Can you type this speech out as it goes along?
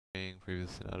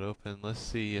previously not open. Let's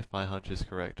see if my hunch is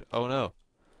correct. Oh no!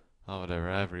 Oh whatever,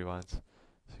 I have rewinds.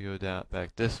 So you go down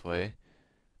back this way,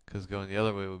 because going the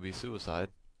other way would be suicide.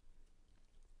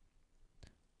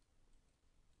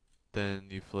 Then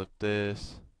you flip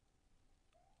this.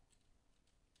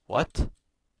 What?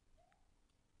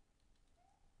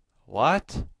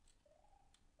 What?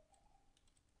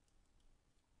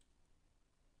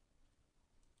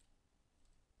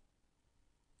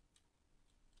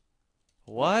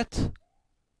 What?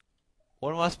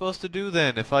 What am I supposed to do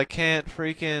then if I can't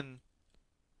freaking...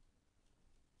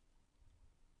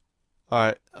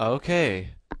 Alright,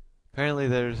 okay. Apparently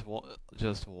there's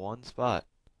just one spot.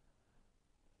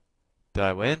 Did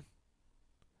I win?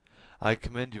 I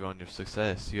commend you on your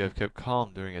success. You have kept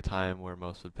calm during a time where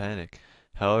most would panic.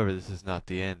 However, this is not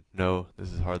the end. No,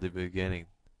 this is hardly the beginning.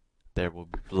 There will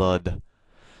be blood.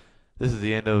 This is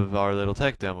the end of our little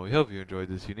tech demo. We hope you enjoyed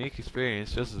this unique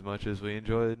experience just as much as we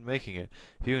enjoyed making it.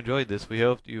 If you enjoyed this, we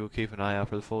hope you will keep an eye out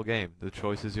for the full game. The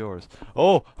choice is yours.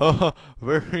 Oh, haha,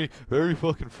 very, very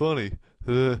fucking funny.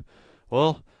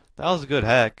 Well, that was a good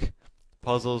hack.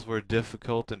 Puzzles were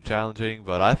difficult and challenging,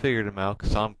 but I figured them out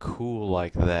 'cause I'm cool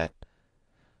like that.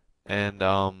 And,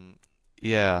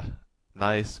 yeah,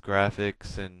 nice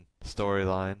graphics and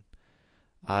storyline.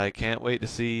 I can't wait to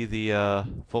see the,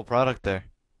 full product there.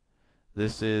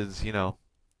 This is,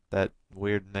 that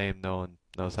weird name no one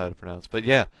knows how to pronounce. But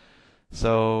yeah,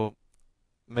 so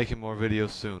making more videos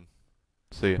soon.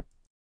 See ya.